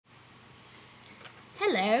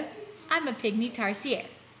Hello, I'm a pygmy tarsier.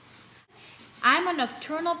 I'm a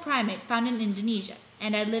nocturnal primate found in Indonesia,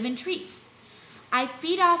 and I live in trees. I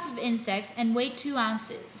feed off of insects and weigh 2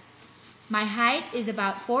 ounces. My height is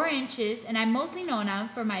about 4 inches, and I'm mostly known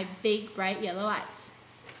for my big, bright yellow eyes.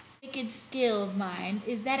 A wicked skill of mine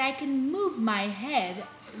is that I can move my head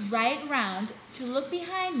right round to look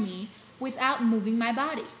behind me without moving my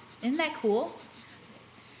body. Isn't that cool?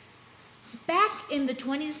 Back in the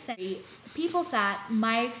 20th century, people thought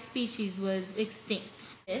my species was extinct.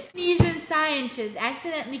 Indonesian scientists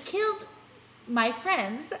accidentally killed my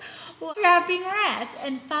friends while trapping rats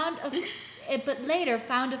and but later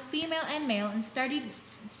found a female and male and started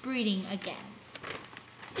breeding again.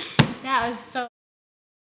 That was so